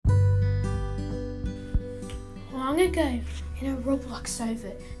Long ago, in a Roblox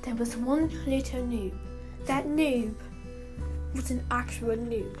server, there was one little noob. That noob was an actual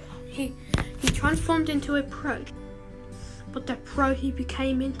noob. He transformed into a pro, but the pro he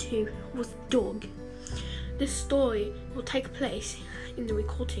became into was a dog. This story will take place in the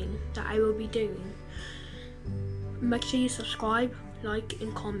recording that I will be doing. Make sure you subscribe, like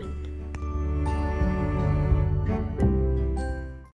and comment.